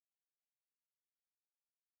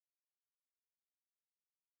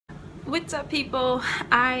What's up, people?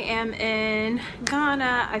 I am in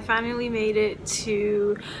Ghana. I finally made it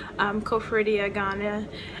to Koforidua, Ghana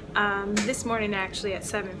this morning, actually at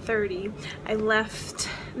 7:30. I left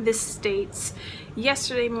the States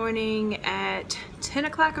yesterday morning at 10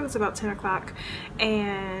 o'clock. It was about 10 o'clock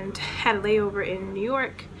and had a layover in New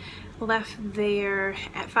York. Left there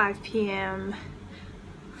at 5 p.m.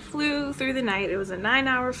 Flew through the night. It was a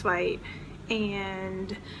 9-hour flight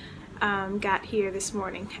and got here this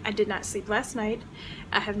morning. I did not sleep last night.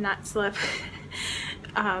 I have not slept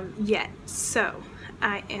yet, so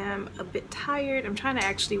I am a bit tired. I'm trying to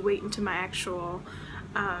actually wait until my actual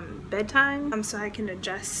bedtime so I can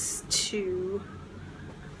adjust to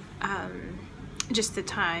just the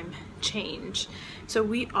time change. So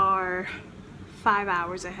we are 5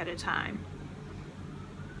 hours ahead of time.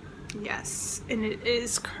 Yes, and it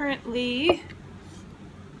is currently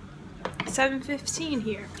 7:15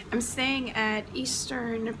 here. I'm staying at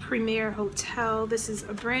Eastern Premier Hotel. This is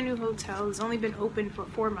a brand new hotel. It's only been open for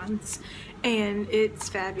 4 months and it's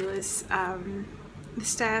fabulous. The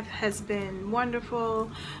staff has been wonderful.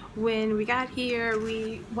 When we got here,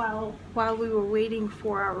 while we were waiting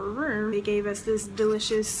for our room, they gave us this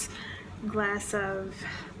delicious glass of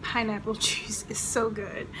pineapple juice. It's so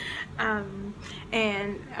good.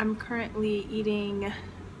 And I'm currently eating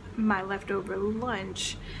my leftover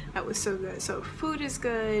lunch. That was so good. So food is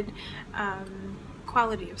good,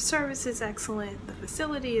 quality of service is excellent, the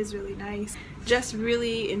facility is really nice. Just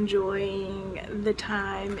really enjoying the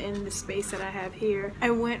time and the space that I have here.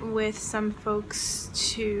 I went with some folks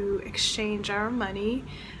to exchange our money,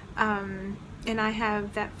 and I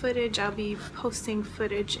have that footage. I'll be posting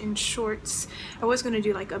footage in shorts. I was going to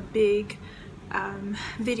do like a big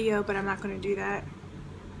video, but I'm not going to do that.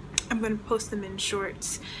 I'm going to post them in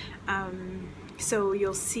shorts, so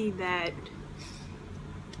you'll see that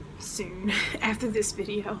soon after this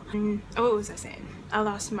video. Oh, what was I saying? I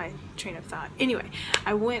lost my train of thought. Anyway,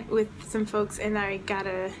 I went with some folks and I got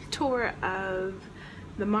a tour of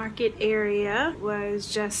the market area. It was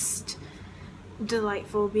just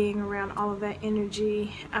delightful being around all of that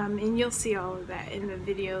energy, and you'll see all of that in the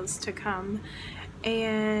videos to come.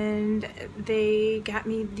 And they got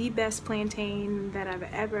me the best plantain that I've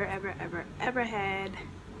ever had,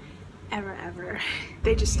 ever.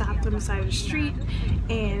 They just stopped on the side of the street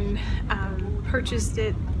and purchased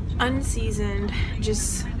it unseasoned,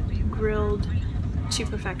 just grilled to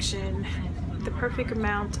perfection, the perfect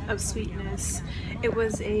amount of sweetness. It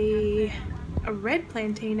was a red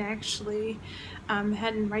plantain, actually.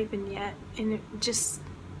 Hadn't ripened yet, and it just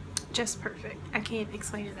perfect. I can't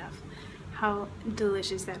explain enough how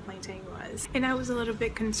delicious that plantain was. And I was a little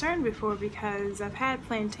bit concerned before because I've had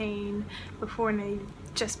plantain before and they've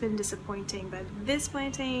just been disappointing, but this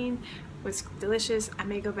plantain was delicious. I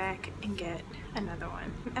may go back and get another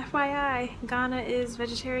one. FYI, Ghana is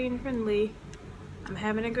vegetarian friendly. I'm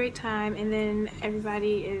having a great time, and then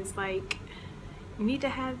everybody is like, you need to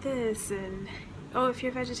have this, and oh, if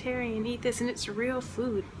you're vegetarian, eat this, and it's real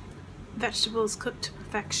food. Vegetables cooked to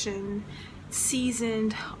perfection,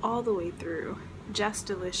 seasoned all the way through, just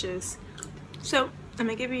delicious. So I'm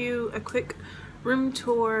gonna give you a quick room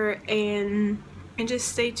tour and just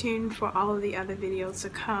stay tuned for all of the other videos to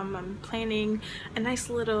come. I'm planning a nice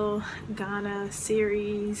little Ghana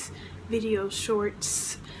series, video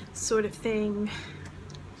shorts sort of thing,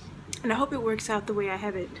 and I hope it works out the way I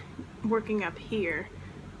have it working up here.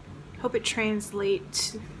 Hope it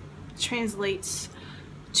translates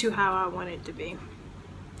to how I want it to be.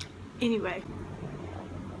 Anyway,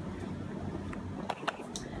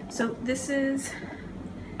 so this is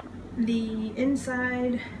the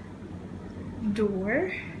inside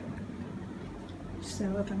door.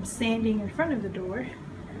 So if I'm standing in front of the door,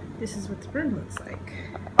 this is what the room looks like.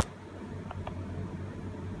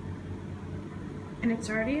 And it's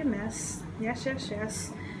already a mess. Yes,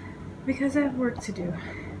 because I have work to do.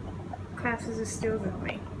 Classes are still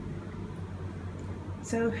going.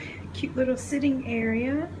 So cute little sitting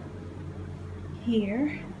area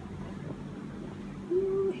here.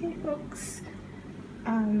 Ooh, hey folks.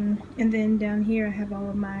 And then down here I have all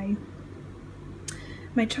of my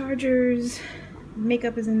chargers.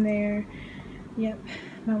 Makeup is in there. Yep,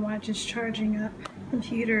 my watch is charging up.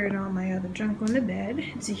 Computer and all my other junk on the bed.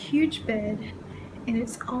 It's a huge bed and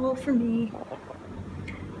it's all for me.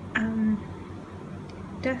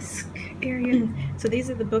 Desk area. So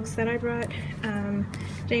these are the books that I brought.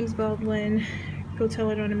 James Baldwin, Go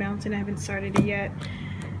Tell It on a Mountain. I haven't started it yet.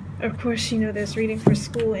 Of course, you know, there's Reading for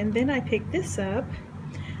School, and then I picked this up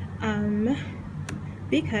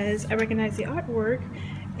because I recognize the artwork,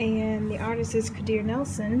 and the artist is Kadir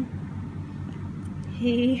Nelson.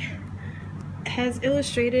 He has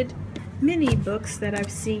illustrated many books that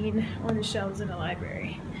I've seen on the shelves in the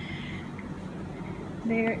library.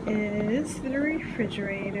 There is the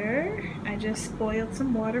refrigerator. I just boiled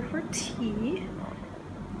some water for tea.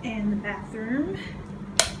 And the bathroom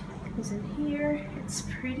is in here. It's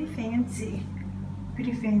pretty fancy.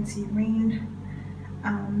 Pretty fancy. Rain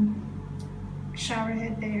shower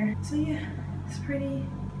head there. So yeah, it's pretty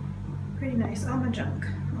nice. All my junk.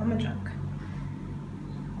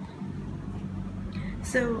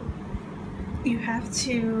 So you have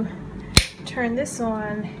to turn this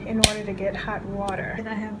on in order to get hot water. And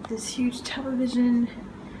I have this huge television.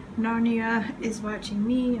 Narnia is watching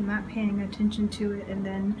me. I'm not paying attention to it. And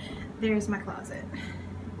then there's my closet.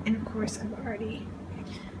 And of course I've already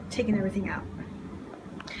taken everything out.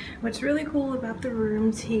 What's really cool about the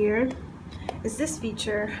rooms here is this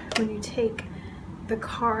feature. When you take the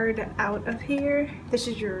card out of here, this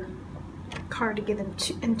is your card to get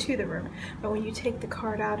into the room. But when you take the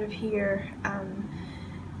card out of here,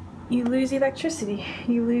 you lose electricity.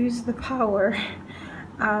 You lose the power.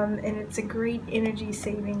 And it's a great energy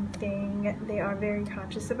saving thing. They are very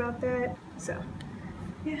conscious about that. So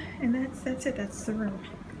yeah, and that's it. That's the room.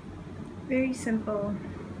 Very simple,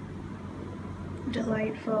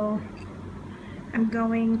 delightful. I'm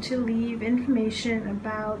going to leave information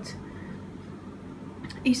about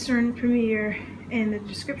Eastern Premier in the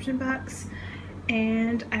description box,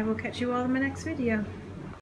 and I will catch you all in my next video.